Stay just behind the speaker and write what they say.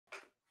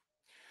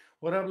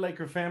What up,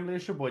 Laker family?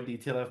 It's your boy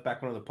DTLF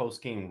back on the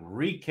post-game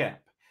recap.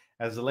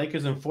 As the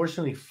Lakers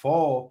unfortunately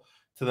fall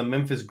to the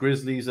Memphis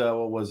Grizzlies,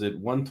 what was it,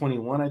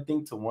 121, I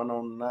think, to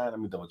 109? Let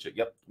me double check.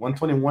 Yep,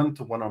 121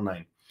 to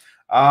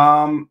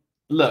 109.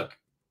 Look,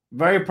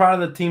 very proud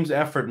of the team's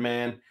effort,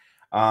 man.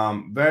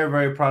 Very,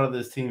 very proud of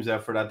this team's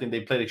effort. I think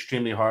they played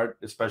extremely hard,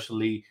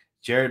 especially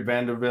Jared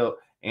Vanderbilt,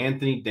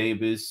 Anthony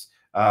Davis,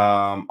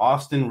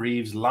 Austin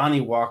Reeves,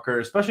 Lonnie Walker,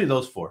 especially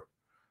those four.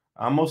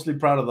 I'm mostly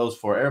proud of those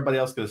four. Everybody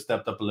else could have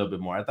stepped up a little bit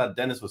more. I thought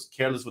Dennis was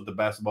careless with the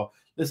basketball.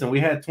 Listen, we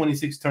had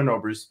 26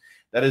 turnovers.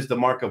 That is the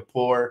mark of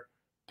poor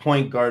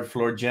point guard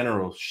floor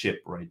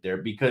generalship right there,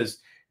 because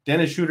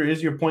Dennis Schroeder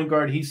is your point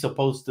guard. He's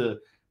supposed to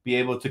be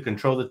able to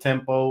control the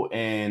tempo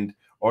and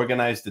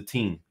organize the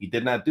team. He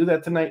did not do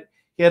that tonight.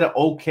 He had an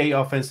okay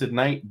offensive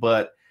night,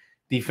 but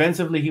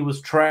defensively he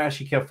was trash.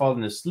 He kept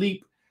falling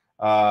asleep.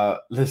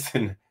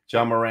 Listen,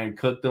 John Moran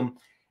cooked him.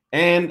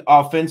 And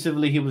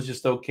offensively, he was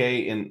just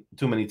okay, and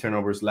too many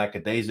turnovers,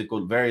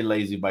 lackadaisical, very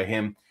lazy by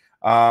him.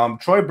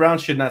 Troy Brown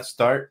should not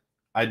start.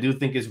 I do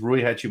think it's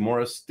Rui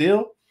Hachimura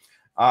still.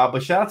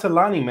 But shout out to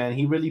Lonnie, man.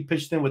 He really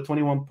pitched in with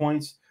 21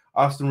 points.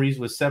 Austin Reeves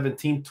with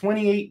 17,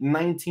 28,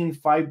 19,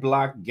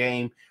 5-block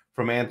game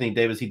from Anthony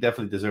Davis. He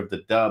definitely deserved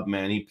the dub,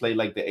 man. He played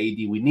like the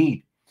AD we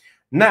need.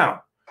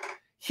 Now,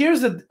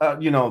 here's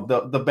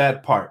the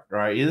bad part,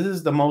 right? This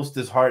is the most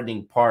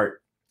disheartening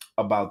part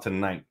about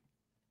tonight.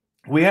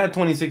 We had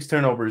 26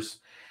 turnovers.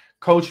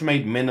 Coach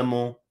made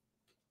minimal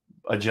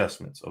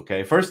adjustments,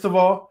 okay? First of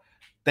all,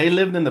 they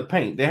lived in the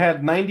paint. They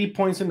had 90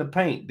 points in the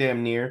paint,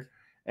 damn near,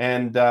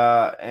 and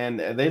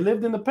they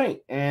lived in the paint.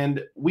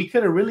 And we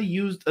could have really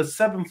used a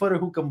 7-footer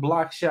who can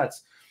block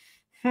shots.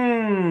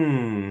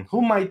 Who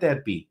might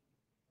that be?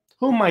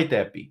 Who might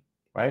that be,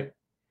 right?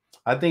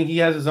 I think he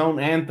has his own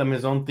anthem,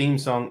 his own theme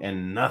song,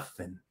 and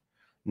nothing.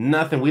 We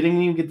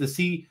didn't even get to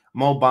see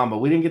Mo Bamba.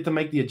 We didn't get to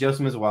make the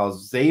adjustments while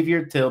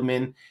Xavier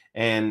Tillman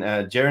and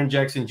Jaren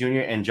Jackson Jr.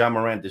 and John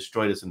Morant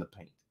destroyed us in the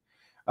paint.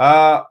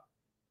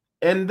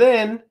 And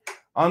then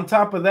on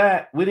top of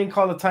that, we didn't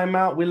call a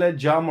timeout. We let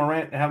John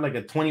Morant have like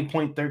a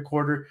 20-point third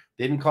quarter.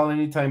 Didn't call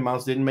any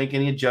timeouts. Didn't make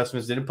any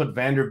adjustments. Didn't put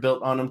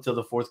Vanderbilt on him till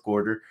the fourth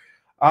quarter.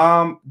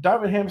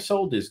 Darvin Ham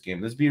sold this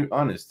game. Let's be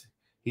honest.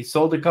 He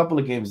sold a couple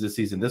of games this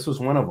season. This was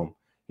one of them.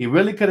 He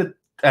really could have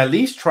at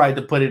least tried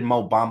to put in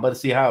Mo Bamba to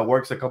see how it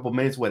works a couple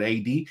minutes with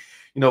AD.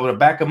 To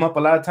back him up, a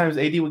lot of times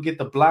AD would get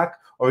the block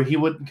or he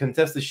wouldn't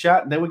contest the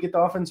shot, and they would get the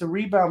offensive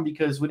rebound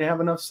because we didn't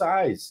have enough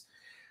size.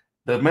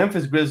 The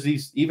Memphis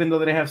Grizzlies, even though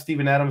they didn't have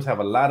Steven Adams, have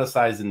a lot of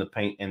size in the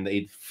paint, and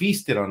they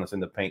feasted on us in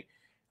the paint.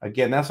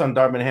 Again, that's on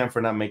Darvin Ham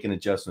for not making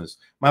adjustments.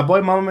 My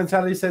boy Mama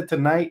Mentality said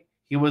tonight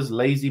he was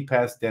lazy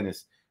past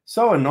Dennis.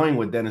 So annoying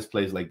when Dennis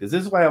plays like this.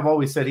 This is why I've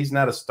always said he's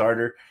not a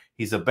starter.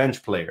 He's a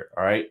bench player,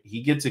 all right?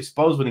 He gets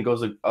exposed when he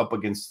goes up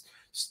against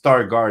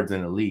star guards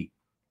in the league.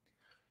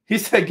 He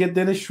said, get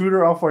Dennis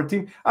Schroeder off our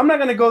team. I'm not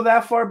going to go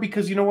that far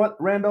because you know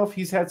what, Randolph?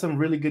 He's had some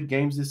really good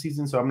games this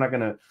season, so I'm not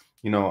going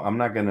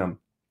to,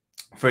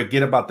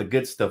 forget about the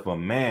good stuff. But,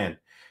 man,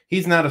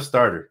 he's not a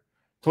starter.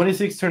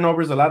 26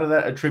 turnovers, a lot of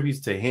that attributes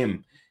to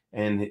him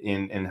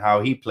and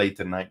how he played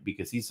tonight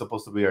because he's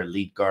supposed to be our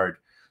lead guard.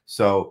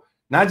 So,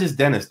 not just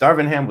Dennis.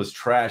 Darvin Ham was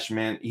trash,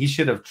 man. He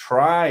should have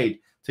tried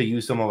to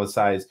use some of his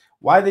size.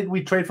 Why did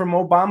we trade for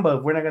Mo Bamba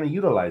if we're not going to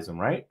utilize him,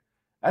 right?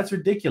 That's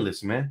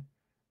ridiculous, man.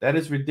 That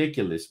is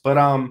ridiculous.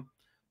 But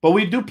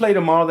we do play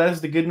tomorrow. That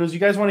is the good news. You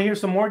guys want to hear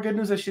some more good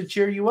news that should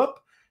cheer you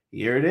up?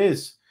 Here it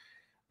is.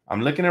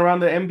 I'm looking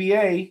around the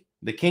NBA.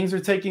 The Kings are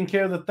taking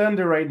care of the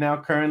Thunder right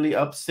now, currently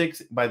up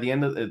 6 by the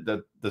end of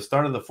the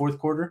start of the fourth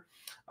quarter.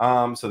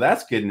 So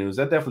that's good news.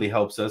 That definitely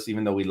helps us,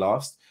 even though we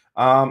lost.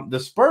 The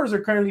Spurs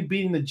are currently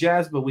beating the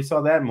Jazz, but we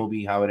saw that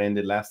movie, how it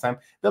ended last time.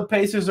 The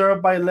Pacers are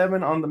up by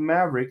 11 on the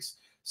Mavericks.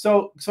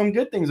 So some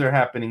good things are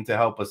happening to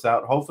help us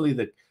out. Hopefully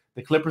the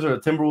Clippers or the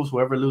Timberwolves,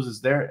 whoever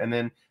loses there, and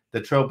then the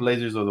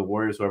Trailblazers or the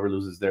Warriors, whoever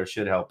loses there,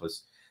 should help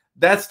us.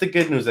 That's the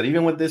good news, that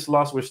even with this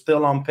loss, we're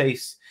still on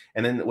pace.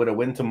 And then with a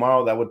win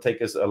tomorrow, that would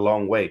take us a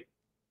long way.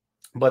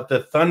 But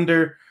the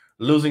Thunder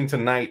losing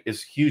tonight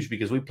is huge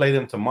because we play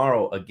them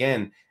tomorrow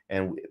again,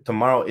 and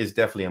tomorrow is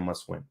definitely a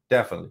must-win.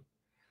 Definitely.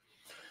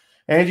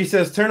 Angie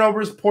says,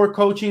 turnovers, poor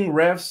coaching,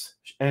 refs,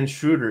 and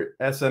Schroeder,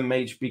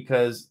 SMH,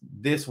 because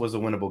this was a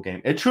winnable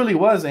game. It truly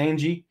was,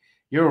 Angie.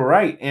 You're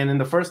right. And in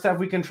the first half,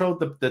 we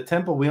controlled the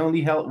tempo. We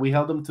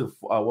held them to,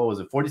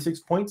 46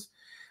 points?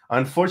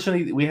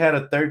 Unfortunately, we had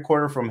a third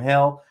quarter from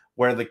hell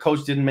where the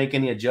coach didn't make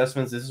any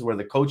adjustments. This is where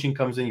the coaching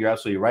comes in. You're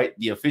absolutely right.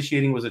 The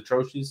officiating was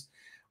atrocious.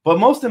 But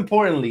most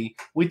importantly,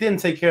 we didn't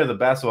take care of the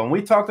basketball. And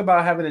we talked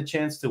about having a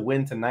chance to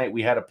win tonight.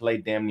 We had to play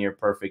damn near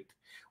perfect.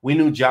 We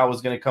knew Ja was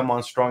going to come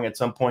on strong at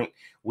some point.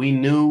 We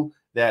knew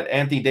that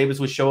Anthony Davis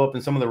would show up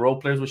and some of the role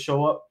players would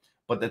show up.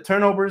 But the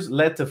turnovers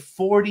led to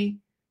 40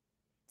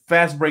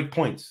 fast break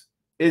points.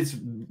 It's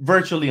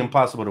virtually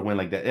impossible to win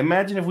like that.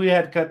 Imagine if we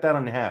had cut that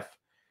in half.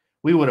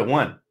 We would have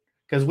won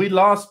because we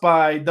lost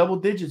by double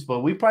digits,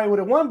 but we probably would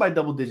have won by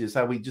double digits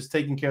had we just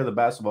taken care of the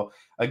basketball.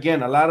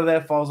 Again, a lot of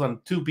that falls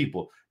on two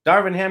people.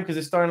 Darvin Ham, because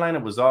his starting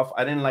lineup was off.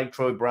 I didn't like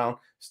Troy Brown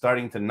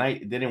starting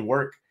tonight. It didn't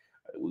work.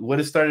 Would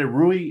have started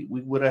Rui,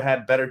 we would have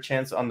had better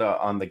chance on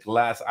the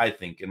glass, I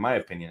think, in my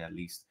opinion, at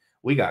least.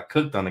 We got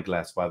cooked on the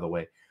glass, by the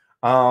way.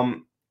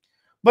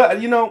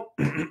 But, you know,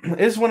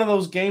 it's one of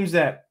those games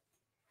that,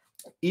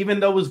 even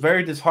though it was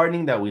very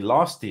disheartening that we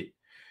lost it,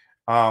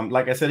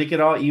 like I said, it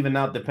could all even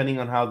out depending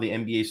on how the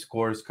NBA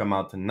scores come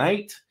out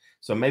tonight.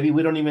 So maybe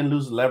we don't even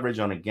lose leverage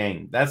on a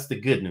game. That's the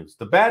good news.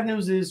 The bad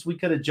news is we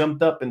could have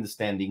jumped up in the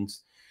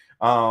standings.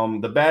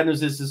 The bad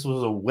news is this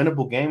was a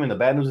winnable game, and the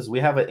bad news is we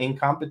have an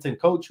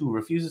incompetent coach who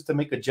refuses to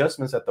make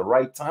adjustments at the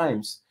right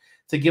times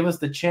to give us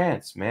the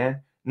chance, man.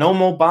 No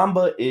Mo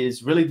Bamba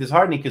is really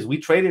disheartening because we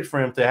traded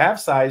for him to have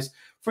size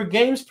for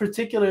games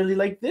particularly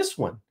like this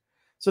one.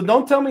 So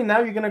don't tell me now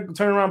you're going to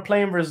turn around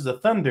playing versus the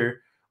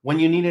Thunder when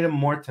you needed him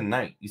more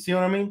tonight. You see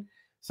what I mean?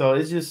 So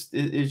it's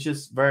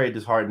just very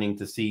disheartening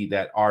to see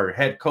that our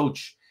head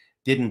coach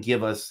didn't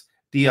give us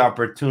the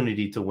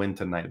opportunity to win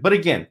tonight. But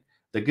again,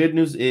 the good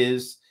news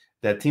is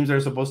that teams that are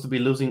supposed to be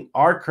losing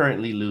are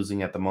currently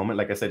losing at the moment.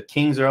 Like I said,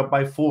 Kings are up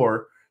by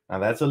 4. Now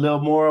that's a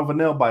little more of a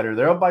nail biter.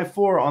 They're up by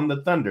 4 on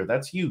the Thunder.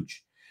 That's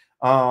huge.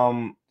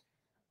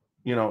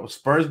 You know,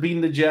 Spurs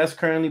beating the Jazz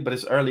currently, but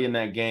it's early in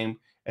that game.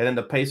 And then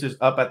the Pacers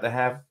up at the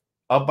half,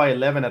 up by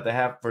 11 at the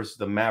half versus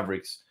the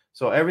Mavericks.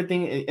 So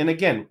everything, and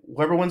again,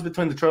 whoever wins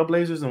between the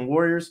Trailblazers and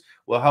Warriors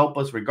will help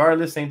us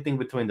regardless. Same thing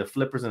between the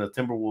Flippers and the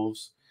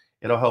Timberwolves.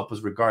 It'll help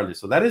us regardless.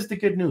 So that is the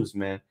good news,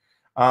 man.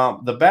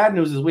 The bad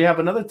news is we have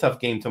another tough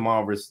game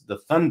tomorrow versus the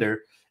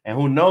Thunder. And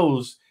who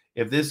knows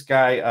if this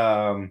guy,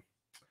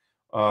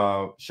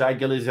 Shai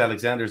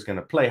Gilgeous-Alexander, is going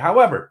to play.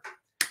 However,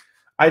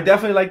 I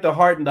definitely like the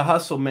heart and the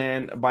hustle,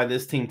 man, by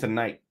this team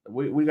tonight.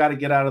 We got to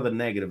get out of the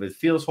negative. It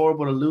feels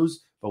horrible to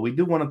lose, but we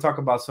do want to talk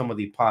about some of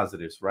the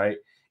positives, right?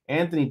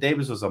 Anthony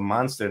Davis was a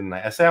monster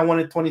tonight. I said I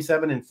wanted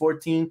 27 and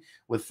 14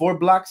 with 4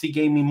 blocks. He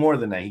gave me more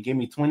than that. He gave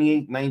me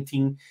 28,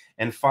 19,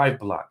 and 5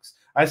 blocks.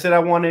 I said I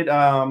wanted,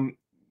 I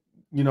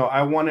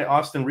wanted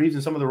Austin Reeves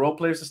and some of the role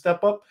players to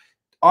step up.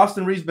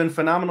 Austin Reeves been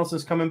phenomenal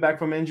since coming back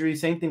from injury.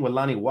 Same thing with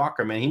Lonnie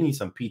Walker, man. He needs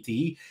some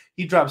PTE.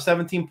 He dropped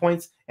 17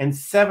 points and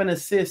 7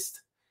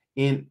 assists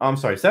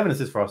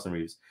for Austin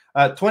Reeves.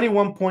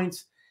 21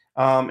 points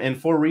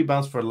and 4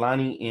 rebounds for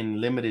Lonnie in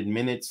limited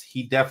minutes.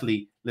 He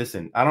definitely,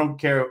 listen, I don't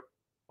care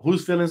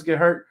whose feelings get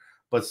hurt,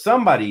 but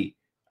somebody,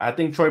 I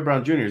think Troy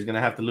Brown Jr. is going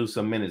to have to lose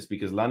some minutes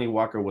because Lonnie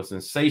Walker was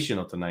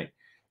sensational tonight,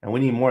 and we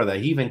need more of that.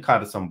 He even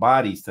caught some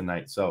bodies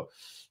tonight. So,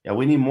 yeah,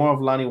 we need more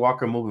of Lonnie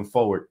Walker moving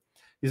forward.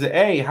 He said,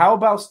 hey, how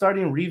about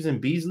starting Reeves and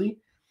Beasley?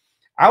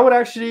 I would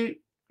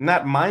actually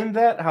not mind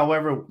that.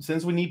 However,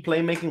 since we need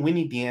playmaking, we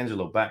need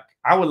D'Angelo back.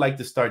 I would like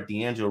to start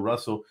D'Angelo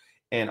Russell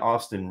and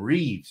Austin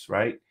Reeves,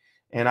 right?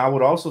 And I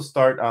would also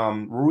start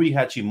Rui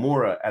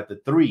Hachimura at the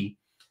 3,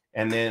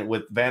 and then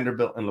with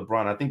Vanderbilt and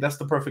LeBron. I think that's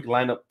the perfect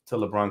lineup till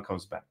LeBron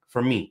comes back,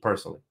 for me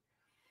personally.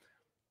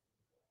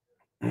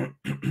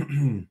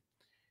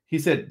 He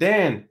said,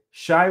 Dan,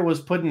 Shai was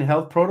put in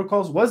health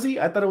protocols. Was he?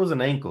 I thought it was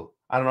an ankle.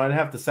 I don't know. I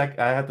have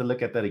to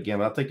look at that again,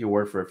 but I'll take your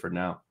word for it for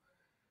now.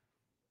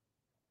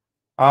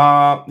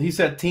 He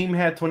said team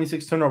had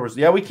 26 turnovers.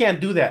 Yeah, we can't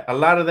do that. A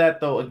lot of that,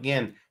 though,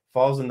 again,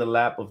 falls in the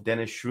lap of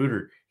Dennis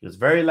Schroeder. He was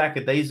very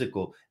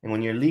lackadaisical. And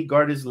when your lead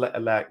guard is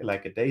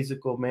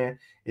lackadaisical, man,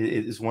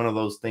 it's one of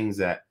those things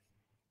that,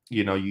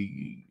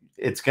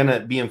 it's going to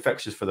be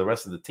infectious for the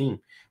rest of the team.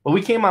 But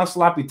we came out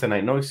sloppy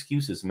tonight. No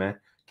excuses, man.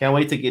 Can't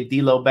wait to get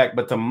D'Lo back.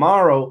 But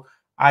tomorrow,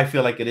 I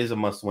feel like it is a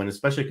must win,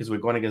 especially because we're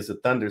going against the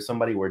Thunder,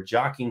 somebody we're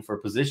jockeying for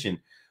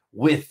position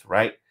with,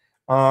 right?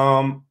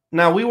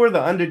 Now, we were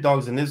the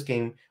underdogs in this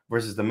game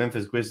versus the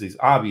Memphis Grizzlies,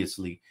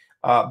 obviously.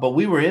 But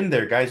we were in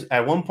there, guys.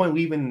 At one point,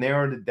 we even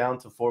narrowed it down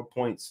to 4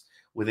 points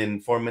within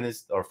 4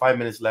 minutes or 5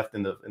 minutes left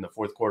in the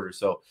fourth quarter.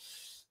 So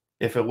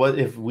if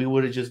we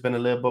would have just been a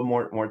little bit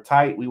more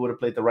tight, we would have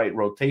played the right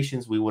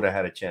rotations, we would have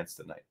had a chance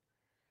tonight.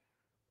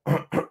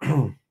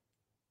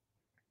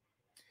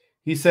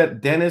 He said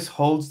Dennis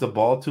holds the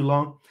ball too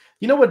long.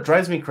 You know what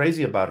drives me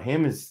crazy about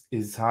him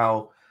is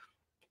how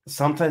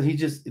sometimes he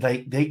just,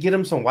 like, they get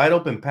him some wide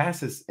open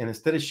passes, and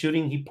instead of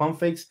shooting, he pump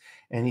fakes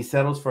and he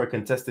settles for a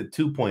contested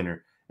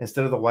 2-pointer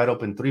instead of the wide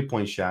open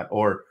 3-point shot.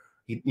 Or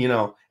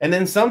and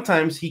then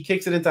sometimes he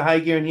kicks it into high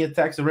gear and he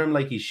attacks the rim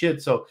like he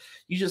should. So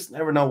you just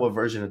never know what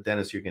version of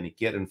Dennis you're going to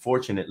get,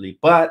 unfortunately.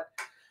 But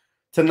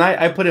tonight,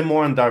 I put it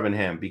more on Darvin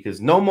Ham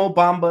because no Mo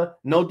Bamba,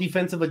 no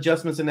defensive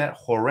adjustments in that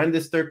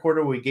horrendous third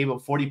quarter where we gave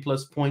up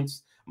 40-plus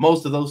points,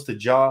 most of those to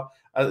Ja.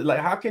 Like,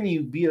 how can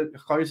you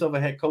call yourself a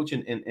head coach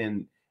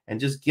and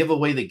just give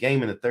away the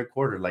game in the third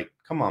quarter? Like,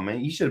 come on, man.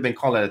 You should have been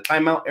calling a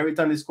timeout every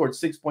time they scored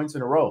 6 points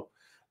in a row.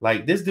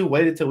 Like, this dude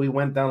waited till we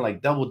went down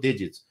like double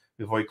digits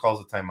before he calls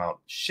a timeout.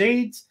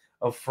 Shades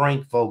of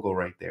Frank Vogel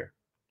right there.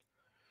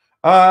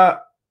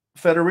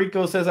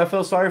 Federico says, I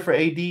feel sorry for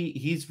AD.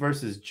 He's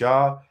versus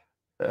Ja,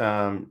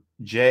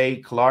 Jay,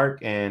 Clark,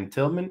 and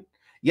Tillman.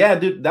 Yeah,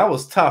 dude, that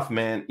was tough,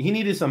 man. He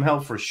needed some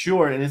help for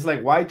sure. And it's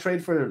like, why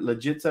trade for a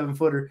legit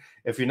 7-footer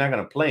if you're not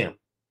going to play him?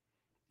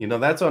 You know,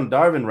 that's on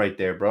Darvin right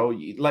there, bro.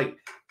 Like,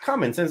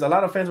 common sense. A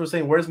lot of fans were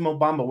saying, where's Mo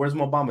Bamba? Where's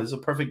Mo Bamba? This is a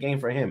perfect game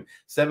for him.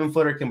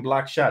 7-footer can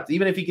block shots.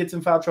 Even if he gets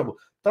in foul trouble,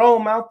 throw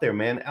him out there,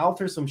 man.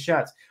 Alter some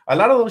shots. A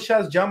lot of those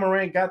shots, Ja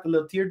Morant got the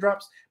little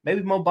teardrops.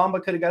 Maybe Mo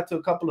Bamba could have got to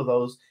a couple of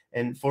those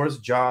and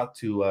forced Ja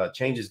to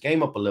change his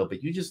game up a little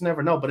bit. You just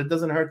never know, but it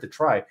doesn't hurt to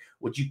try.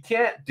 What you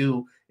can't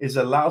do is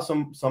allow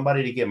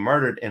somebody to get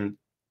murdered and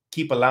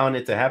keep allowing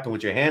it to happen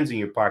with your hands in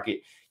your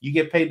pocket. You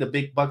get paid the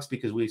big bucks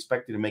because we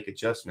expect you to make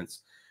adjustments.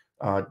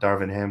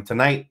 Darvin Ham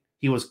tonight,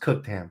 he was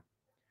cooked ham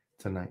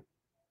tonight.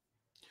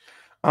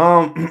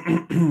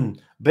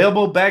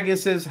 Bilbo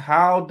Baggins says,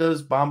 how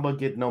does Bamba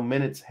get no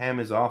minutes?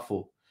 Ham is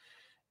awful.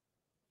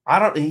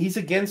 He's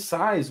against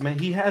size, man.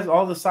 He has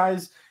all the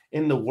size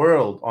in the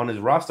world on his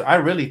roster. I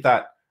really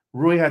thought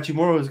Rui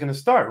Hachimura was going to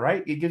start,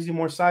 right? It gives you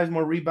more size,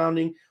 more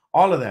rebounding,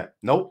 all of that.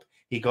 Nope.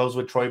 He goes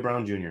with Troy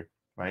Brown Jr.,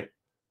 right?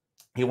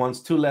 He wants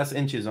 2 less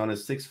inches on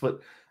his 6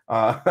 foot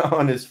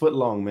on his foot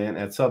long, man,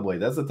 at Subway.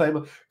 That's the type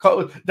of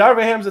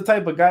Darvin Ham's the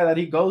type of guy that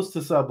he goes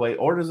to Subway,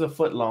 orders a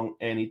foot long,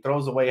 and he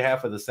throws away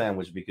half of the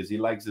sandwich because he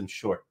likes him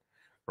short,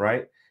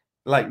 right?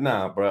 Like,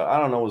 nah, bro. I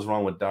don't know what's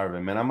wrong with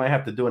Darvin, man. I might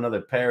have to do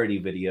another parody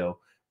video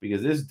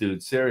because this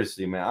dude,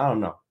 seriously, man, I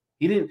don't know.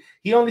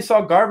 He only saw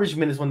garbage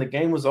minutes when the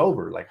game was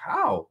over. Like,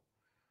 how?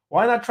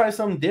 Why not try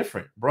something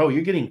different? Bro,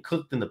 you're getting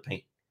cooked in the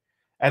paint.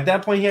 At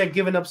that point, he had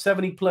given up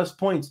 70-plus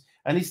points,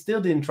 and he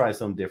still didn't try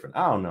something different.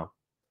 I don't know.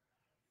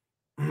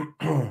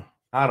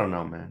 I don't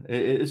know, man.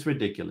 It's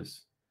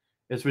ridiculous.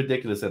 It's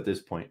ridiculous at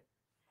this point.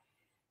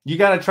 You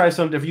got to try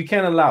something different. You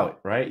can't allow it,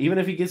 right? Even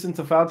if he gets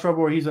into foul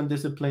trouble or he's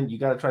undisciplined, you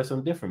got to try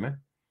something different, man.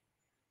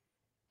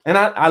 And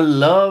I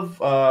love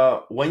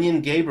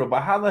Wenyen Gabriel,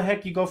 but how the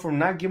heck you go from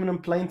not giving him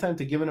playing time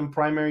to giving him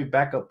primary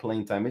backup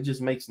playing time? It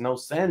just makes no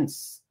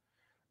sense.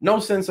 No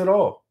sense at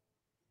all,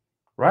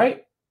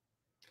 right?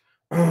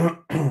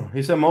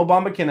 He said Mo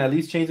Bamba can at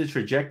least change the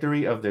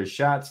trajectory of their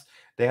shots.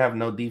 They have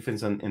no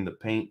defense in the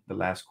paint the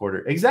last quarter.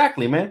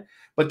 Exactly, man.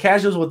 But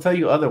casuals will tell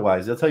you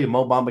otherwise. They'll tell you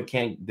Mo Bamba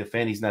can't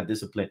defend. He's not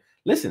disciplined.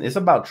 Listen, it's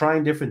about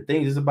trying different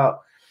things. It's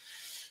about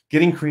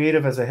getting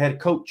creative as a head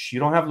coach. You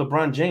don't have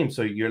LeBron James,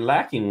 so you're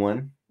lacking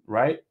one,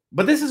 right?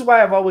 But this is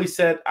why I've always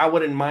said I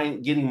wouldn't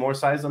mind getting more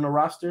size on the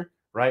roster,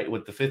 right,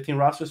 with the 15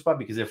 roster spot,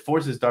 because it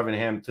forces Darvin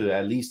Ham to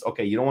at least,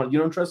 okay, you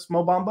don't trust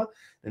Mo Bamba,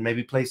 then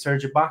maybe play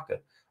Serge Ibaka.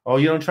 Oh,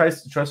 you don't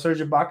trust Serge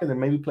Ibaka, then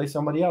maybe play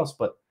somebody else.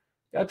 But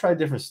you gotta try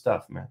different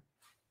stuff, man.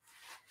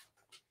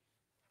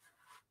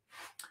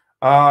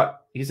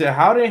 He said,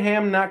 how did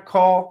Ham not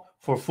call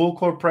for full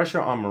court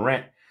pressure on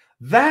Morant?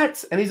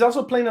 And he's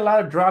also playing a lot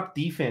of drop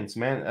defense,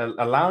 man,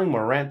 allowing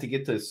Morant to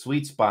get to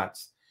sweet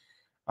spots.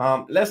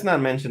 Let's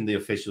not mention the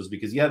officials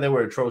because, yeah, they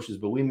were atrocious,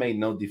 but we made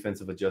no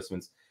defensive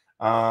adjustments.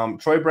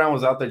 Troy Brown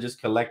was out there just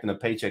collecting a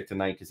paycheck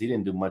tonight because he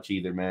didn't do much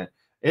either, man.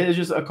 It is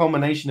just a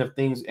culmination of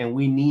things, and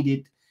we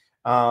needed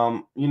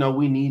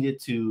we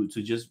needed to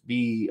just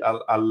be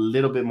a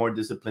little bit more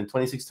disciplined.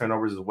 26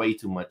 turnovers is way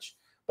too much.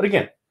 But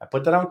again, I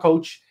put that on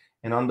coach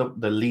and on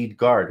the lead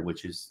guard,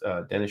 which is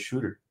Dennis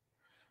Schroeder.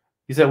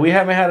 He said, we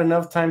haven't had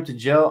enough time to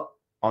gel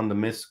on the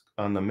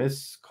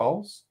missed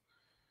calls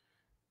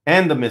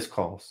and the missed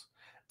calls.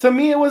 To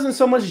me, it wasn't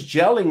so much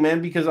gelling,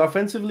 man, because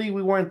offensively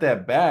we weren't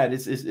that bad.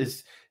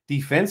 It's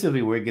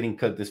defensively we're getting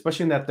cut,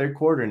 especially in that third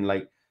quarter. And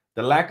like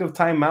the lack of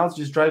timeouts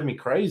just drives me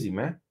crazy,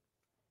 man.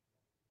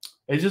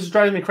 It just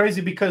drives me crazy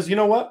because you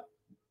know what?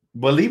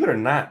 Believe it or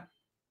not,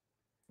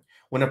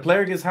 when a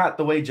player gets hot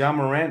the way Ja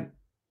Morant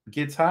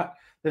gets hot,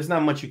 there's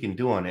not much you can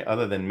do on it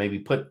other than maybe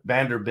put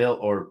Vanderbilt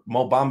or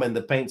Mo Bamba in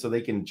the paint so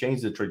they can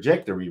change the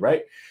trajectory,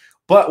 right?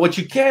 But what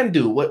you can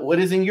do, what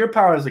is in your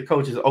power as a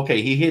coach is,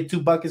 okay, he hit 2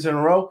 buckets in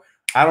a row.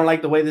 I don't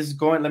like the way this is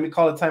going. Let me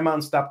call a timeout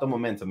and stop the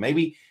momentum.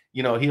 Maybe,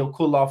 he'll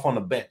cool off on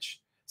the bench.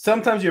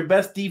 Sometimes your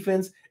best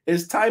defense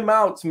is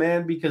timeouts,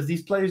 man, because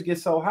these players get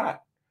so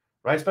hot,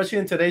 right? Especially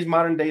in today's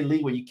modern day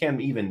league where you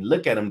can't even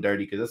look at them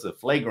dirty because that's a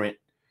flagrant,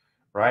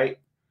 right?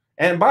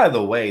 And by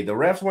the way, the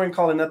refs weren't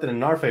calling nothing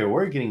in our favor.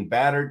 We're getting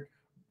battered,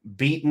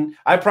 beaten.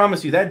 I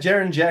promise you that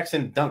Jaren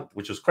Jackson dunk,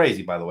 which was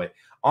crazy, by the way,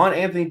 on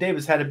Anthony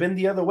Davis, had it been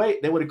the other way,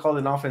 they would have called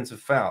an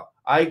offensive foul.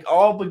 I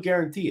all but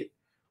guarantee it,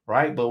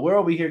 right? But we're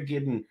over here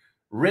getting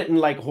written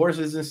like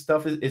horses and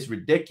stuff. It's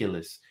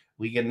ridiculous.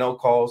 We get no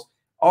calls.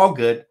 All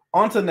good.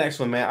 On to the next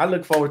one, man. I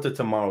look forward to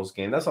tomorrow's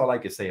game. That's all I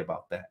can say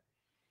about that.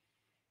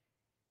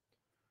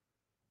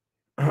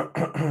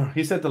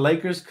 He said the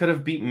Lakers could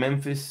have beat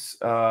Memphis.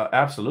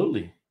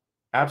 Absolutely.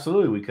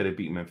 Absolutely, we could have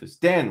beat Memphis.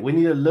 Dan, we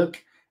need to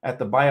look at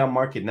the buyout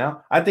market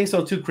now. I think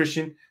so too,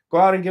 Christian. Go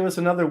out and give us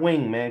another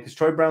wing, man, because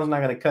Troy Brown's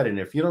not going to cut it.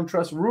 If you don't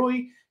trust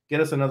Rui, get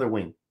us another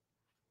wing.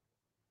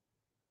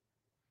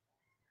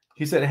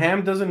 He said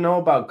Ham doesn't know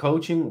about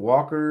coaching.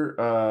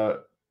 Walker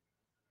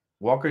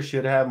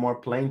should have more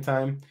playing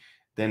time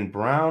than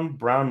Brown.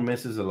 Brown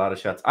misses a lot of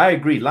shots. I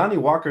agree. Lonnie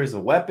Walker is a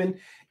weapon,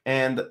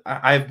 and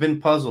I've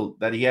been puzzled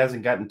that he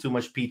hasn't gotten too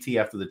much PT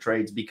after the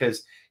trades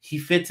because he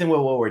fits in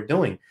with what we're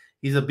doing.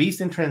 He's a beast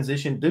in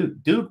transition.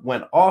 Dude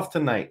went off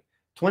tonight.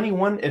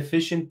 21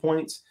 efficient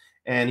points,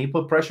 and he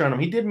put pressure on him.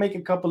 He did make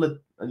a couple of,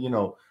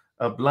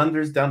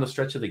 blunders down the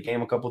stretch of the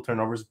game, a couple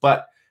turnovers,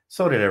 but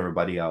so did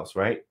everybody else,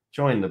 right?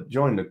 Join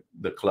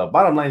the club.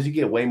 Bottom line is you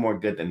get way more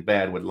good than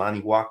bad with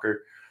Lonnie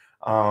Walker.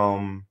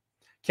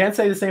 Can't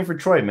say the same for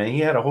Troy, man. He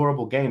had a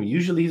horrible game.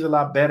 Usually he's a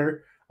lot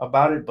better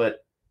about it,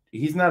 but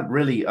he's not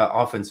really an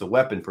offensive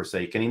weapon per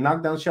se. Can he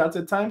knock down shots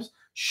at times?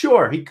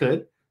 Sure, he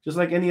could, just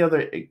like any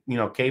other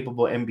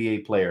capable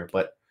NBA player.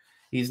 But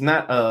he's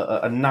not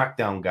a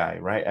knockdown guy,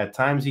 right? At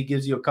times he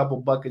gives you a couple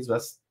buckets.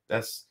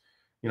 That's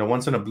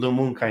once in a blue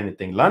moon kind of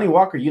thing. Lonnie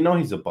Walker,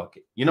 he's a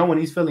bucket. When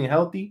he's feeling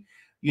healthy,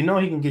 he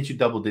can get you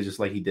double digits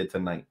like he did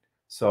tonight.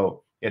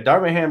 So yeah,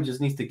 Darvin Ham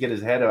just needs to get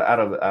his head out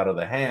of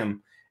the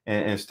ham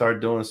and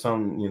start doing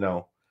some,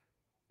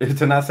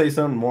 to not say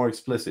something more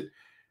explicit.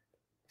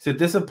 So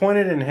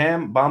disappointed in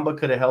Ham, Bamba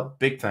could have helped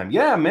big time.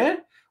 Yeah, man.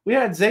 We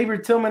had Xavier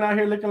Tillman out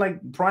here looking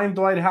like prime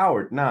Dwight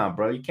Howard. Nah,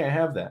 bro, you can't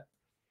have that.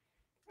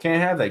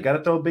 Can't have that. Got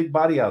to throw a big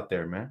body out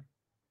there, man.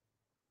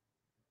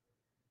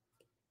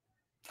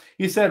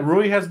 He said,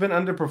 Rui has been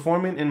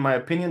underperforming. In my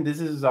opinion, this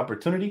is his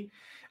opportunity.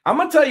 I'm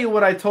going to tell you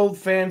what I told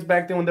fans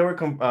back then when they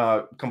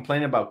were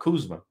complaining about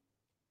Kuzma.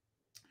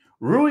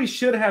 Rui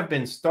should have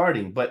been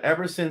starting, but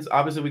ever since,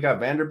 obviously, we got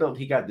Vanderbilt,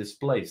 he got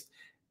displaced.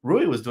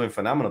 Rui was doing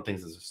phenomenal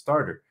things as a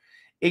starter.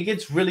 It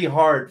gets really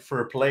hard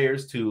for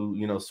players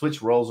to,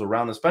 switch roles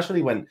around,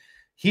 especially when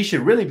he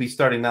should really be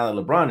starting now that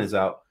LeBron is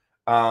out.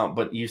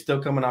 But you're still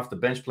coming off the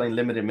bench playing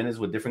limited minutes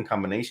with different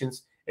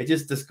combinations. It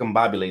just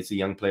discombobulates a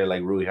young player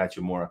like Rui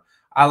Hachimura.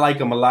 I like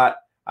him a lot.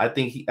 I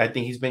think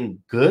he's been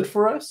good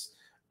for us.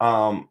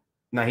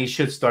 Now he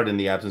should start in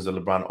the absence of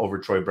LeBron over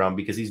Troy Brown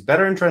because he's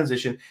better in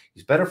transition.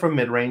 He's better from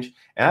mid-range.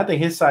 And I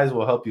think his size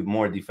will help you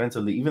more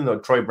defensively, even though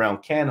Troy Brown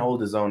can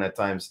hold his own at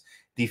times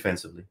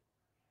defensively.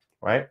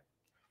 Right?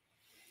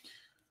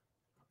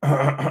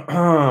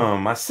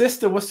 My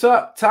sister, what's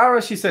up?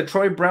 Tara, she said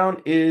Troy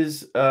Brown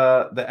is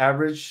the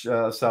average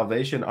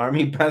Salvation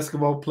Army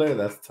basketball player.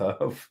 That's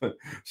tough.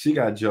 She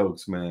got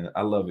jokes, man.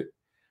 I love it.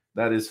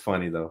 That is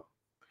funny, though.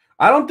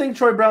 I don't think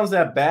Troy Brown's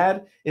that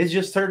bad. It's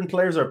just certain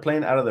players are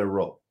playing out of their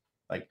role.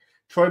 Like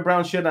Troy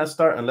Brown should not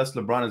start unless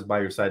LeBron is by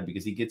your side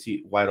because he gets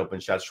you wide open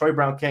shots. Troy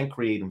Brown can't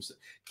create himself.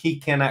 He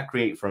cannot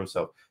create for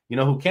himself. You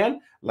know who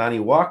can? Lonnie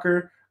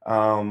Walker,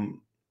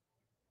 Austin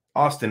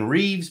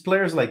Reeves,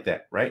 players like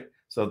that, right?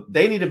 So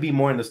they need to be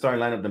more in the starting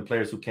lineup than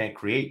players who can't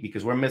create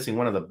because we're missing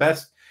one of the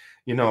best,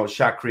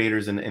 shot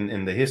creators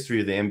in the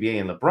history of the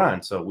NBA and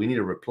LeBron. So we need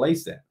to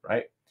replace that,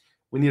 right?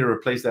 We need to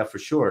replace that for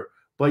sure.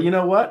 But you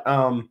know what?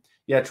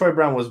 Yeah, Troy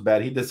Brown was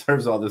bad. He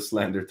deserves all this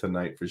slander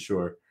tonight for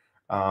sure.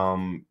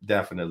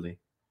 Definitely.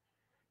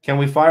 Can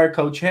we fire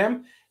Coach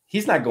Ham?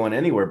 He's not going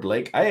anywhere,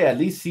 Blake. I at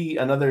least see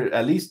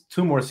at least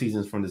 2 more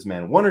seasons from this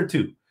man, 1 or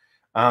 2,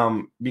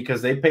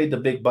 because they paid the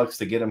big bucks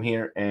to get him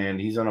here, and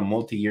he's on a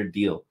multi-year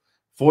deal,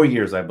 4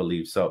 years, I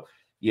believe. So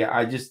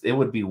yeah, it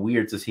would be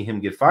weird to see him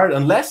get fired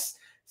unless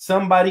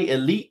somebody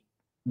elite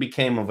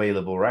became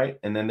available, right?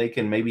 And then they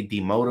can maybe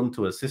demote him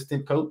to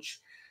assistant coach.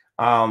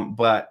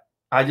 But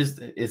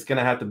it's going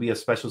to have to be a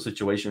special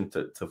situation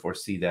to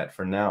foresee that.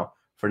 For now,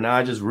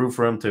 I just root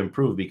for him to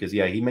improve because,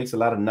 yeah, he makes a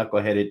lot of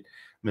knuckleheaded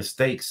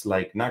mistakes,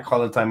 like not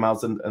calling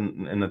timeouts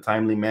in a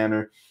timely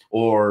manner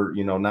or,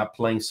 not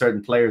playing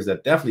certain players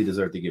that definitely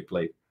deserve to get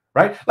played,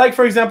 right? Like,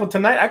 for example,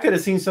 tonight I could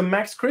have seen some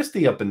Max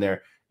Christie up in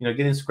there,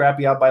 getting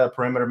scrappy out by the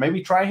perimeter.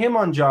 Maybe try him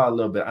on Ja a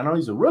little bit. I know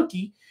he's a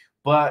rookie,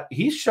 but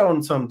he's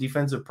shown some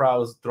defensive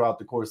prowess throughout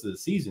the course of the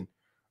season,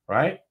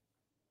 right?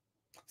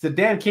 So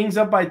Dan, Kings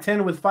up by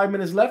 10 with 5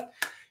 minutes left.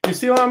 You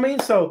see what I mean?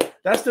 So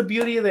that's the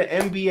beauty of the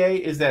NBA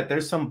is that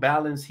there's some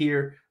balance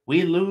here.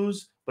 We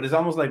lose, but it's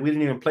almost like we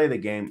didn't even play the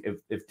game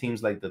if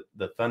teams like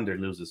the Thunder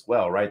lose as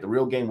well, right? The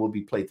real game will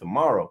be played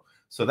tomorrow.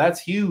 So that's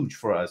huge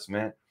for us,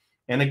 man.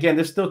 And again,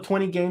 there's still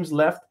 20 games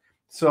left,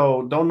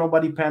 so don't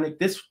nobody panic.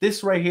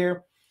 This right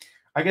here,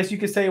 I guess you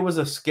could say it was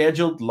a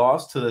scheduled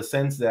loss to the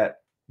sense that,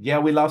 yeah,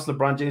 we lost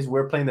LeBron James.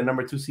 We're playing the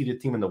number 2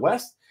 seeded team in the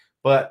West.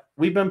 But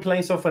we've been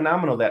playing so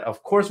phenomenal that,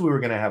 of course, we were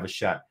going to have a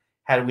shot.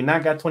 Had we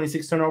not got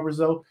 26 turnovers,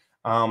 though,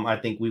 I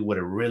think we would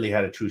have really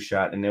had a true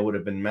shot, and it would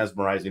have been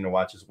mesmerizing to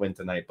watch us win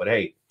tonight. But,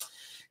 hey,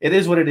 it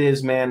is what it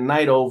is, man.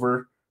 Night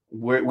over.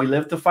 We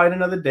live to fight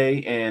another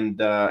day, and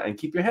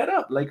keep your head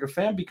up, Laker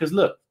fan, because,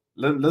 look,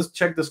 let's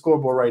check the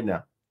scoreboard right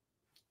now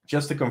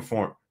just to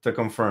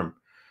confirm.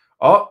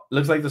 Oh,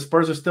 looks like the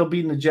Spurs are still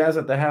beating the Jazz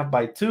at the half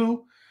by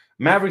 2.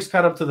 Mavericks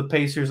caught up to the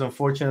Pacers,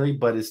 unfortunately,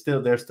 but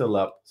they're still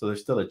up, so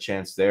there's still a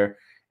chance there.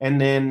 And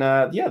then,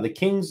 yeah, the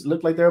Kings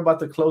look like they're about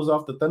to close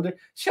off the Thunder.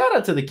 Shout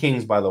out to the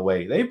Kings, by the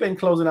way. They've been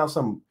closing out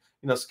some,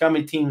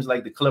 scummy teams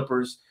like the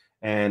Clippers,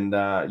 and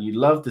you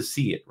love to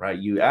see it, right?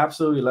 You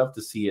absolutely love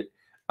to see it.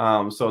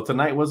 So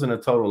tonight wasn't a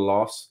total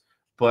loss,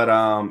 but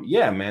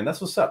yeah, man, that's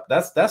what's up.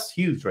 That's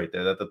huge right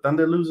there. That the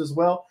Thunder lose as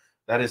well,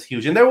 that is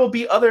huge. And there will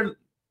be other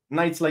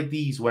nights like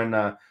these when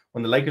the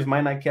Lakers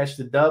might not catch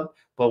the dub,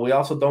 but we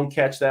also don't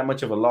catch that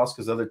much of a loss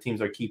because other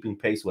teams are keeping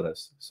pace with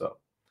us. So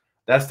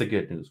that's the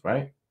good news,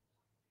 right?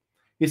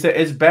 He said,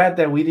 it's bad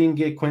that we didn't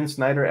get Quinn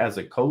Snyder as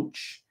a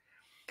coach.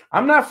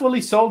 I'm not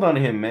fully sold on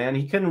him, man.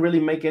 He couldn't really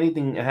make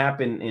anything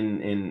happen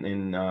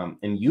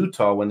in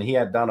Utah when he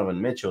had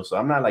Donovan Mitchell. So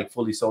I'm not like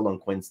fully sold on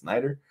Quinn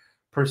Snyder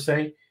per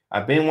se.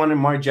 I've been wanting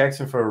Mark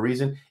Jackson for a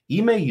reason.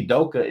 Ime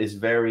Udoka is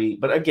very,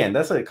 but again,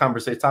 that's a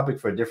conversation topic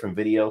for a different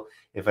video.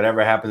 If it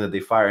ever happens that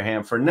they fire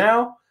Ham, for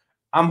now,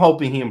 I'm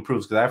hoping he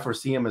improves because I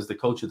foresee him as the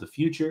coach of the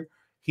future.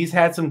 He's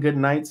had some good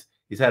nights.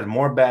 He's had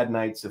more bad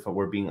nights, if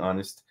we're being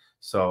honest.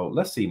 So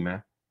let's see,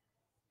 man.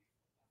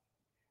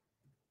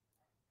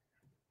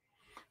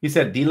 He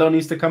said D'Lo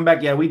needs to come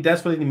back. Yeah, we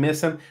desperately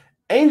miss him.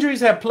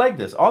 Injuries have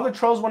plagued us. All the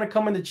trolls want to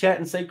come in the chat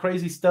and say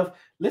crazy stuff.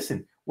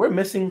 Listen, we're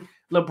missing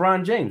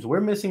LeBron James.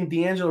 We're missing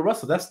D'Angelo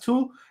Russell. That's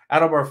 2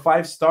 out of our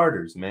 5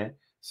 starters, man.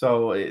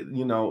 So,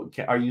 you know,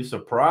 are you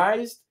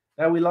surprised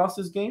that we lost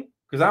this game?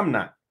 Because I'm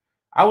not.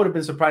 I would have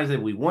been surprised if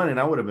we won, and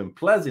I would have been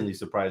pleasantly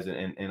surprised,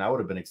 and I would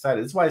have been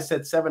excited. That's why I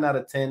said 7 out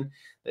of 10,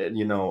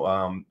 you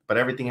know, but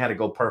everything had to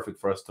go perfect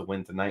for us to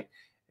win tonight.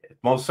 It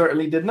most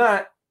certainly did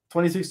not.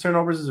 26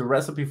 turnovers is a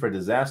recipe for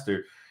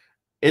disaster.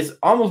 It's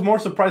almost more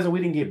surprising we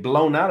didn't get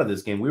blown out of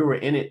this game. We were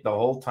in it the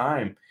whole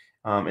time.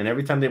 And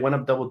every time they went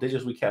up double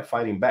digits, we kept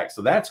fighting back.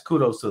 So that's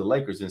kudos to the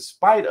Lakers in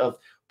spite of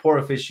poor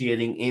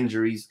officiating,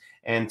 injuries,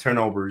 and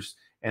turnovers,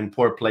 and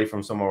poor play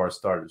from some of our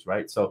starters,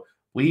 right? So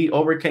we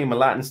overcame a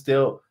lot and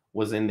still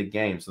was in the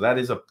game. So that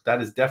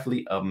is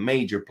definitely a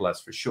major plus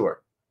for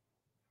sure.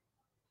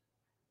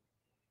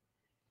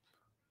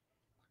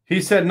 He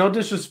said, no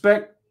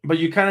disrespect, but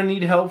you kind of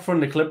need help from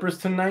the Clippers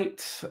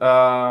tonight.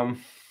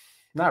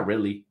 Not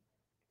really.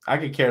 I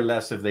could care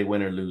less if they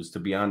win or lose, to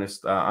be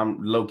honest.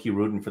 I'm low-key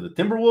rooting for the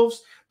Timberwolves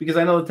because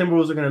I know the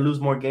Timberwolves are going to lose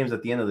more games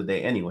at the end of the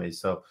day anyway.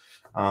 So,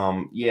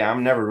 yeah,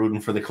 I'm never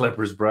rooting for the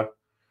Clippers, bro.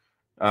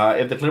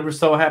 If the Clippers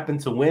so happen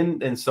to win,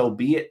 then so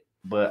be it.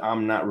 But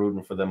I'm not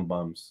rooting for them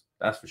bums.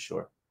 That's for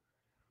sure.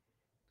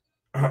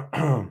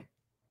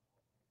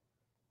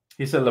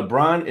 He said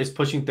LeBron is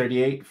pushing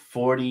 38,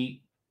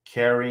 40,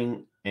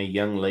 carrying a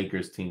young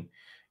Lakers team.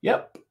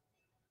 Yep.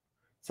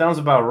 Sounds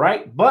about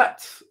right,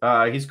 but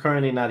he's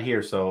currently not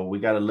here, so we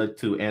got to look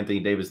to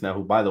Anthony Davis now,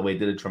 who, by the way,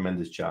 did a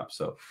tremendous job.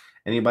 So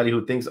anybody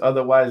who thinks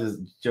otherwise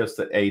is just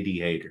an AD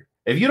hater.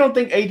 If you don't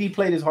think AD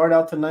played his heart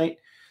out tonight,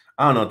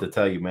 I don't know what to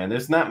tell you, man.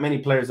 There's not many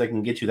players that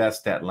can get you that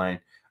stat line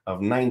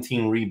of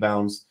 19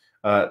 rebounds,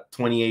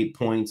 28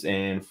 points,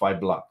 and 5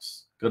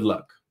 blocks. Good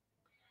luck.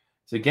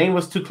 So the game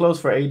was too close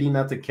for AD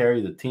not to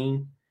carry the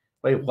team.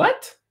 Wait,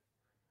 what?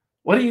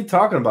 What are you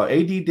talking about?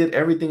 AD did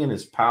everything in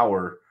his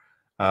power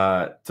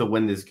to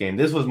win this game.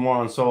 This was more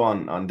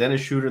on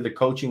Dennis Schroeder, the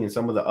coaching, and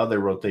some of the other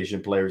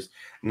rotation players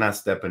not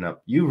stepping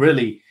up. You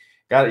really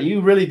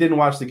didn't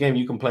watch the game.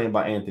 You complain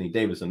about Anthony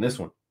Davis in this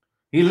one.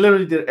 He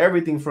literally did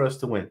everything for us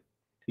to win.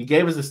 He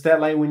gave us the stat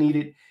line we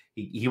needed.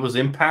 He was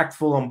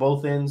impactful on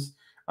both ends.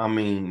 I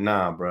mean,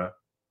 nah, bro.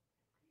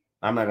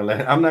 I'm not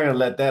gonna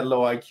let that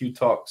low IQ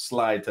talk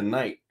slide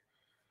tonight.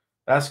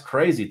 That's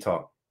crazy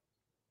talk.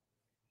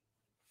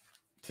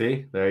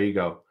 See, there you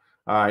go.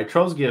 All right,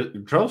 trolls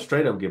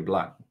straight up get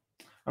blocked.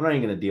 I'm not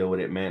even gonna deal with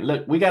it, man.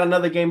 Look, we got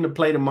another game to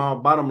play tomorrow.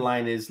 Bottom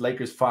line is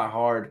Lakers fought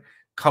hard.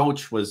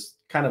 Coach was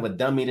kind of a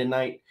dummy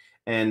tonight,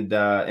 and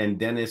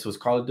Dennis was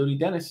Call of Duty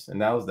Dennis,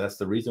 and that's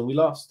the reason we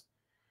lost.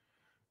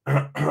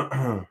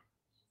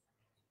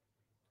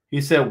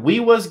 He said we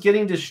was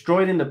getting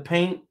destroyed in the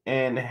paint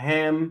and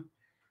Ham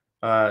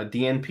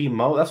DNP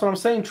Mo. That's what I'm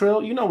saying,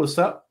 Trill. You know what's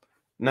up.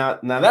 Now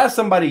that's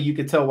somebody you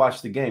could tell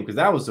watch the game because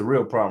that was the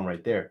real problem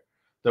right there.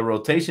 The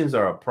rotations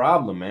are a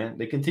problem, man.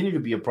 They continue to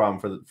be a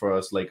problem for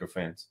us Laker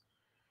fans.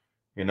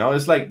 You know,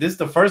 it's like this is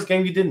the first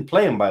game you didn't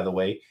play him, by the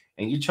way,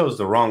 and you chose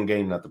the wrong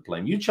game not to play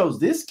him. You chose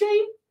this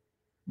game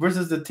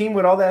versus the team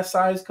with all that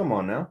size. Come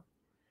on now.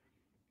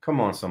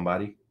 Come on,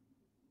 somebody.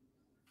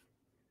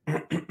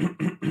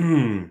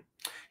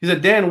 He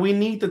said, Dan, we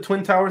need the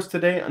Twin Towers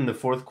today in the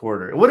fourth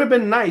quarter. It would have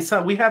been nice,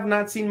 huh? We have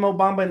not seen Mo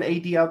Bamba and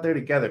AD out there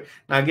together.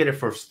 Now, I get it.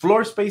 For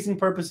floor spacing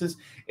purposes,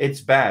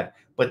 it's bad.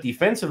 But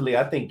defensively,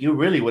 I think you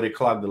really would have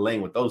clogged the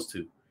lane with those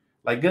two.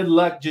 Like, good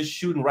luck just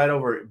shooting right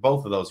over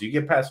both of those. You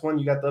get past one,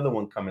 you got the other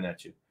one coming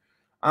at you.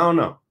 I don't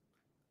know.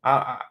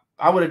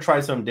 I would have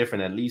tried something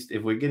different at least.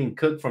 If we're getting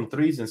cooked from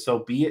threes, and so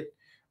be it.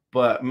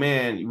 But,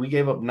 man, we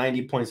gave up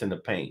 90 points in the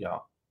paint,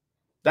 y'all.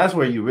 That's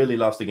where you really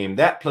lost the game.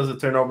 That plus the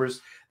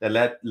turnovers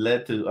that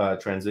led to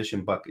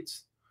transition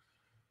buckets.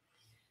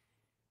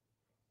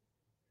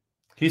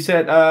 He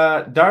said,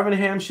 Darvin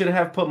Ham should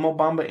have put Mo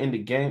Bamba in the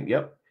game.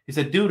 Yep. He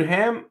said, dude,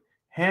 Ham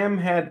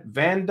had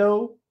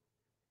Vando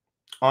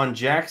on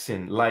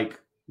Jackson. Like,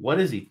 what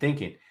is he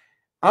thinking?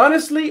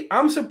 Honestly,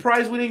 I'm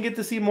surprised we didn't get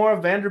to see more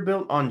of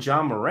Vanderbilt on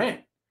Ja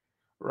Morant,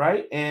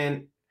 right?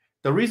 And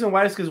the reason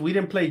why is because we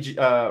didn't play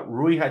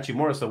Rui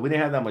Hachimura, so we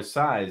didn't have that much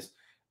size.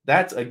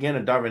 That's, again,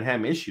 a Darvin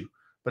Ham issue.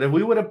 But if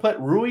we would have put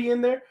Rui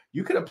in there,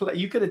 you could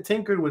have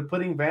tinkered with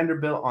putting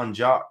Vanderbilt on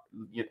Ja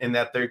in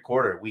that third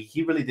quarter.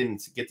 He really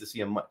didn't get to see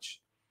him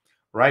much,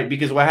 right?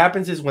 Because what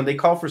happens is when they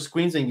call for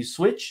screens and you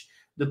switch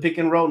the pick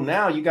and roll,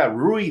 now you got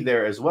Rui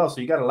there as well. So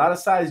you got a lot of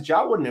size.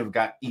 Ja wouldn't have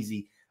got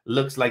easy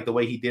looks like the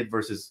way he did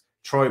versus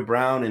Troy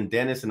Brown and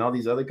Dennis and all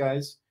these other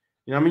guys.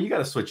 You know what I mean? You got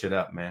to switch it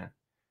up, man.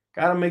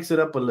 Got to mix it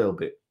up a little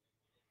bit.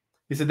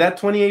 He said, that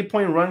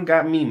 28-point run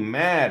got me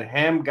mad.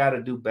 Ham got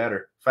to do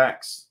better.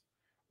 Facts.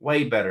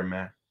 Way better,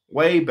 man.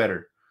 Way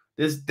better.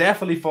 This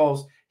definitely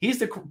falls. He's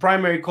the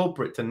primary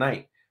culprit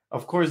tonight.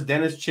 Of course,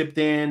 Dennis chipped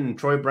in, and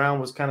Troy Brown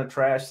was kind of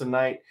trash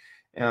tonight.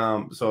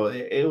 So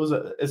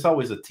it's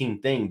always a team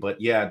thing. But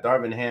yeah,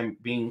 Darvin Ham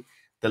being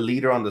the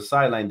leader on the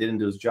sideline didn't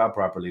do his job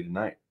properly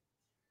tonight.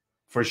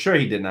 For sure,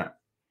 he did not.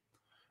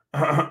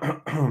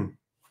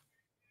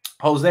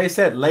 Jose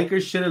said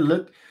Lakers should have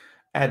looked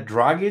at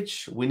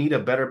Dragic. We need a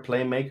better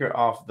playmaker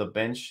off the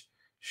bench.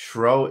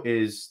 Schroeder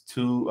is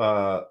too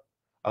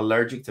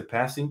allergic to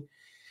passing.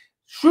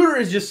 Schroeder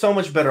is just so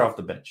much better off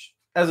the bench.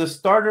 As a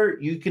starter,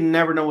 you can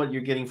never know what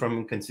you're getting from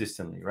him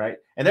consistently, right?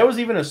 And there was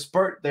even a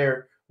spurt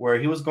there where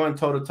he was going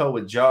toe-to-toe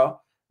with Ja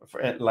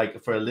for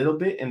a little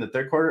bit in the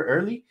third quarter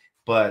early,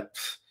 but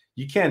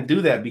you can't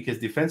do that because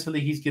defensively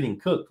he's getting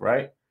cooked,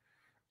 right?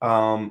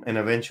 And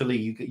eventually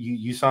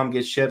you saw him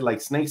get shed like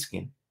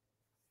snakeskin.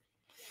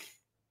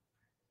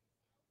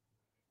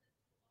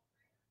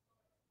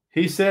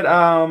 He said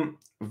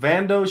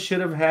Vando should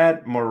have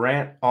had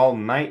Morant all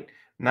night,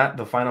 not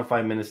the final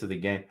 5 minutes of the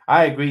game.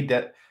 I agree,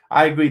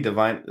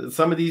 Divine.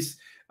 Some of these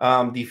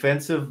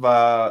defensive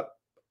or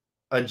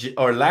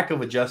lack of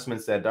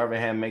adjustments that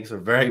Darvin Ham makes are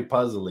very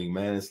puzzling,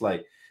 man. It's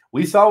like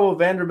we saw what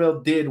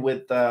Vanderbilt did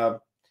with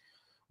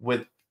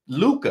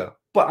Luka,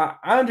 but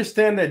I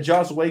understand that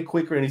Josh way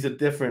quicker and he's a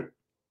different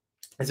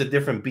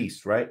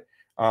beast, right?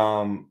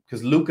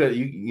 Because Luka,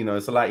 you know,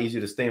 it's a lot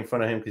easier to stay in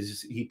front of him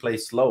because he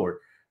plays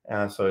slower.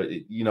 So,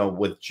 you know,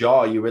 with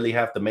Jaw, you really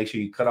have to make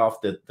sure you cut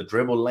off the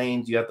dribble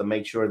lanes. You have to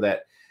make sure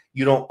that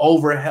you don't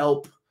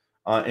overhelp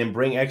and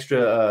bring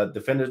extra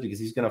defenders because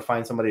he's going to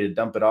find somebody to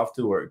dump it off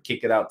to or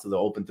kick it out to the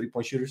open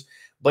three-point shooters.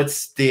 But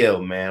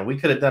still, man, we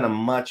could have done a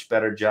much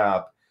better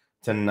job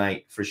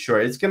tonight for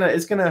sure. It's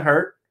gonna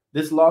hurt.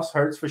 This loss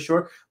hurts for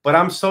sure. But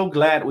I'm so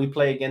glad we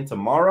play again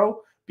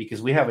tomorrow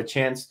because we have a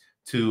chance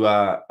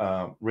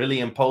to really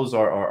impose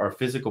our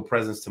physical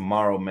presence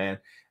tomorrow, man.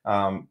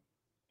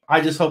 I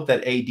just hope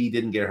that AD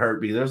didn't get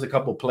hurt because there was a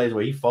couple plays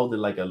where he folded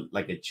like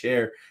a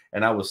chair,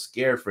 and I was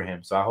scared for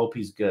him. So I hope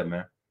he's good,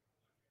 man.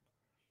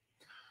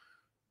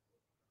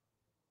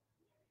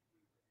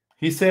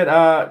 He said,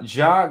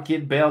 Ja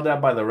get bailed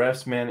out by the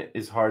refs, man,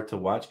 is hard to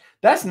watch.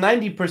 That's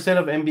 90%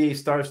 of NBA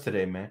stars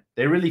today, man.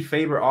 They really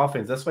favor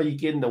offense. That's why you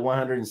get into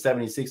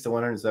 176 to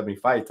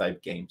 175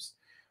 type games,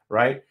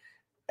 right?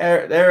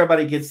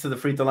 Everybody gets to the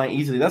free throw line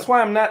easily. That's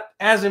why I'm not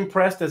as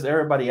impressed as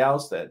everybody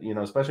else that, you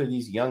know, especially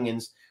these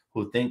youngins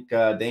who think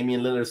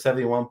Damian Lillard's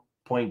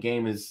 71-point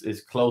game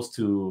is close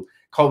to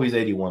Kobe's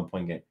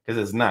 81-point game,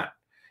 because it's not.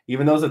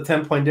 Even though it's a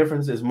 10-point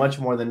difference, is much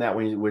more than that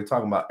when we're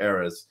talking about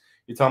eras.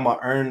 You're talking about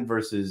earned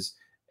versus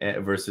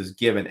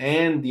given,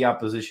 and the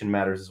opposition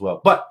matters as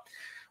well. But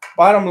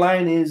bottom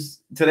line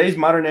is today's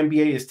modern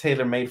NBA is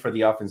tailor-made for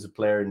the offensive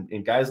player,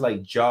 and guys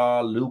like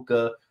Ja,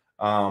 Luka,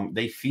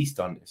 they feast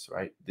on this,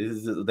 right?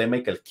 They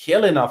make a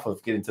killing off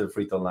of getting to the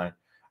free throw line.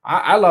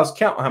 I lost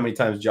count how many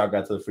times Ja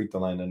got to the free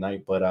throw line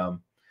tonight, but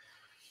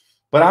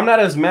I'm not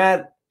as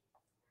mad,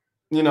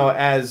 you know,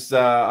 as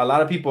a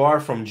lot of people are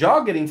from Ja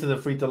getting to the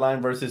free throw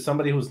line versus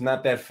somebody who's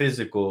not that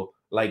physical,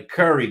 like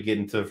Curry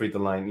getting to the free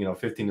throw line, you know,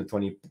 15 to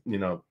 20, you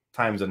know,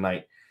 times a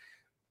night.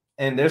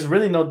 And there's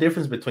really no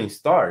difference between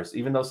stars,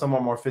 even though some are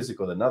more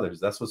physical than others.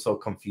 That's what's so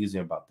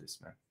confusing about this,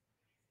 man.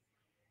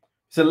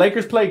 So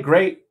Lakers play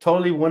great,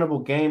 totally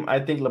winnable game.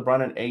 I think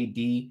LeBron and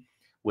AD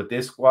with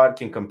this squad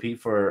can compete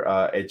for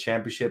a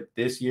championship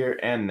this year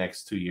and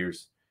next 2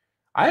 years.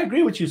 I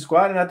agree with you,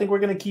 squad, and I think we're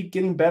going to keep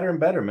getting better and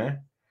better,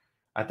 man.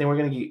 I think we're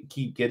going to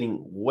keep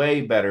getting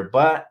way better.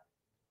 But,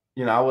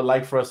 you know, I would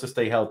like for us to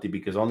stay healthy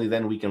because only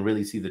then we can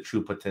really see the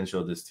true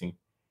potential of this team.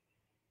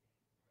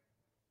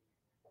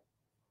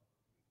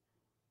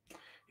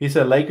 He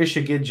said Lakers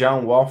should get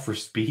John Wall for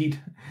speed.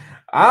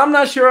 I'm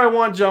not sure I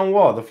want John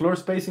Wall. The floor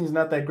spacing is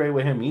not that great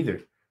with him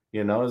either.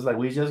 You know, it's like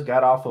we just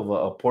got off of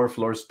a poor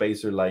floor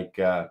spacer like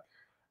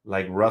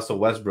Russell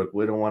Westbrook.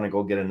 We don't want to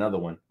go get another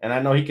one. And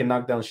I know he can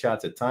knock down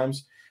shots at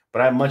times,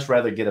 but I'd much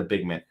rather get a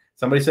big man.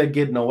 Somebody said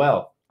get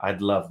Noel.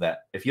 I'd love that.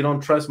 If you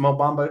don't trust Mo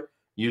Bamba,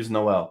 use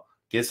Noel.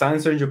 Get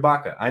Serge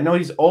Ibaka. I know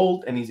he's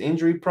old and he's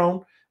injury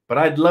prone, but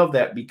I'd love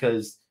that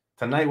because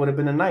tonight would have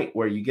been a night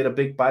where you get a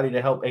big body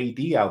to help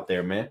AD out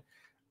there, man.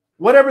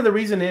 Whatever the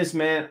reason is,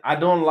 man, I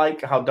don't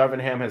like how Darvin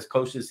Ham has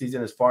coached this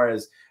season as far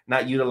as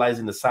not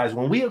utilizing the size.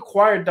 When we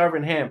acquired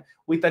Darvin Ham,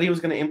 we thought he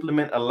was going to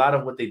implement a lot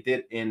of what they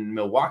did in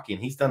Milwaukee,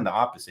 and he's done the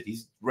opposite.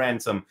 He's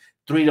ran some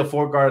 3 to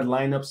 4 guard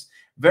lineups.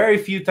 Very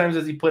few times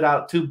has he put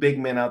out 2 big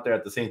men out there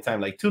at the same time,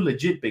 like 2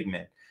 legit big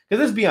men.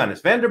 Because let's be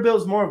honest,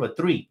 Vanderbilt's more of a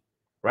 3,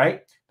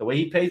 right? The way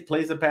he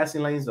plays the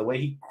passing lanes, the way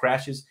he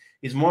crashes,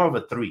 he's more of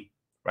a 3,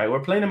 right?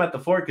 We're playing him at the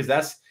 4 because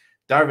that's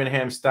Darvin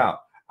Ham's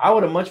style. I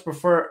would have much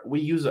prefer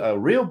we use a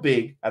real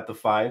big at the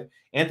 5,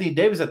 Anthony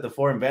Davis at the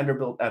 4, and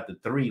Vanderbilt at the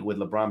 3 with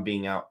LeBron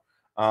being out.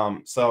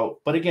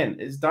 But again,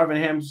 it's Darvin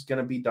Ham's going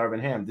to be Darvin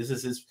Ham. This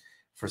is his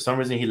For some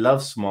reason, he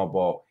loves small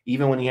ball.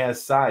 Even when he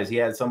has size, he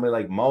had somebody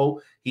like Mo.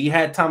 He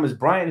had Thomas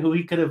Bryant, who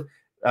he could have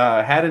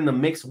had in the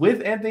mix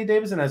with Anthony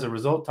Davis. And as a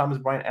result, Thomas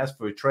Bryant asked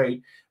for a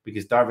trade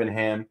because Darvin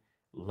Ham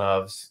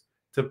loves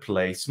to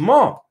play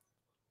small.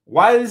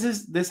 Why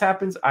this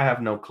happens, I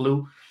have no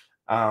clue.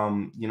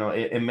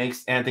 It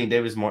makes Anthony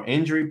Davis more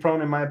injury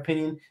prone, in my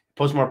opinion.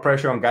 Puts more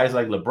pressure on guys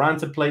like LeBron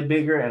to play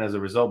bigger, and as a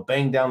result,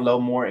 bang down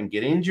low more and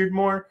get injured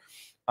more.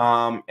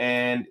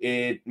 And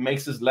it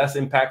makes us less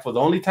impactful. The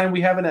only time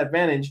we have an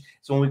advantage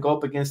is when we go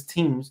up against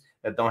teams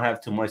that don't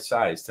have too much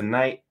size.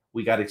 Tonight,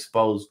 we got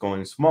exposed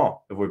going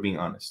small, if we're being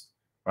honest,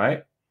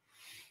 right?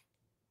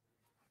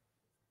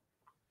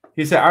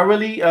 He said, I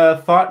really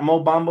thought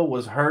Mo Bamba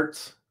was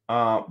hurt,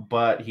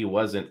 but he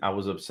wasn't. I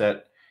was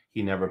upset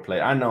he never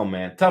played. I know,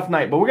 man. Tough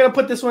night. But we're going to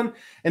put this one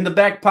in the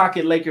back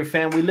pocket, Laker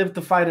fan. We live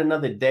to fight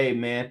another day,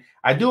 man.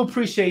 I do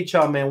appreciate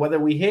y'all, man. Whether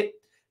we hit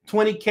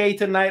 20K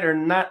tonight or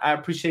not, I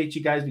appreciate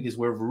you guys because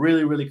we're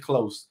really, really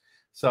close.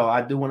 So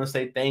I do want to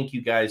say thank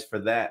you guys for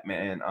that,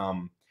 man.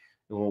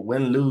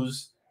 Win,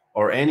 lose,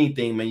 or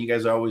anything, man. You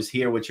guys are always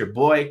here with your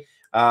boy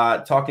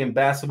talking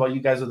basketball.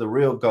 You guys are the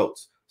real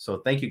GOATs. So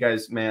thank you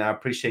guys, man. I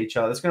appreciate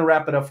y'all. That's going to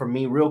wrap it up for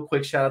me. Real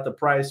quick, shout out to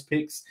Prize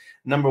Picks,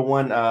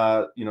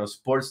 #1,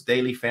 sports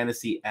daily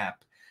fantasy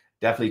app.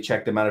 Definitely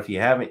check them out if you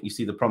haven't. You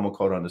see the promo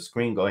code on the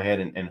screen. Go ahead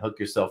and hook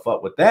yourself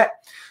up with that.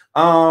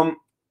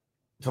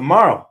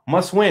 Tomorrow,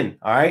 must win,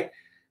 all right?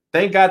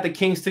 Thank God the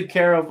Kings took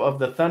care of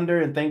the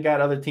Thunder, and thank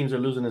God other teams are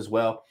losing as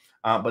well.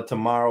 But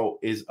tomorrow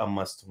is a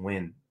must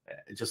win,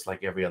 just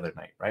like every other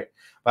night, right?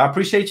 But I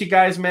appreciate you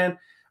guys, man.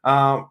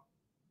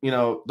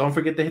 Don't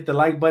forget to hit the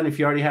like button. If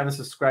you already haven't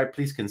subscribed,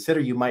 please consider.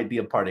 You might be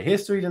a part of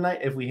history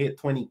tonight if we hit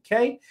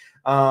 20K.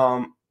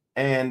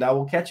 And I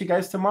will catch you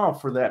guys tomorrow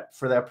for that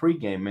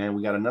pregame, man.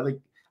 We got another,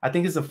 I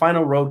think it's the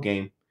final road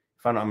game,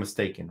 if I'm not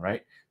mistaken,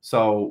 right?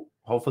 So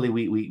hopefully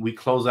we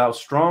close out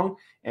strong.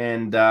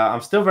 And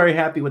I'm still very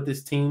happy with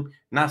this team,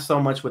 not so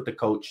much with the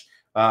coach,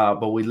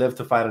 but we live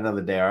to fight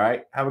another day, all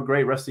right? Have a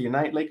great rest of your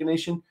night, Laker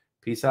Nation.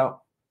 Peace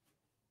out.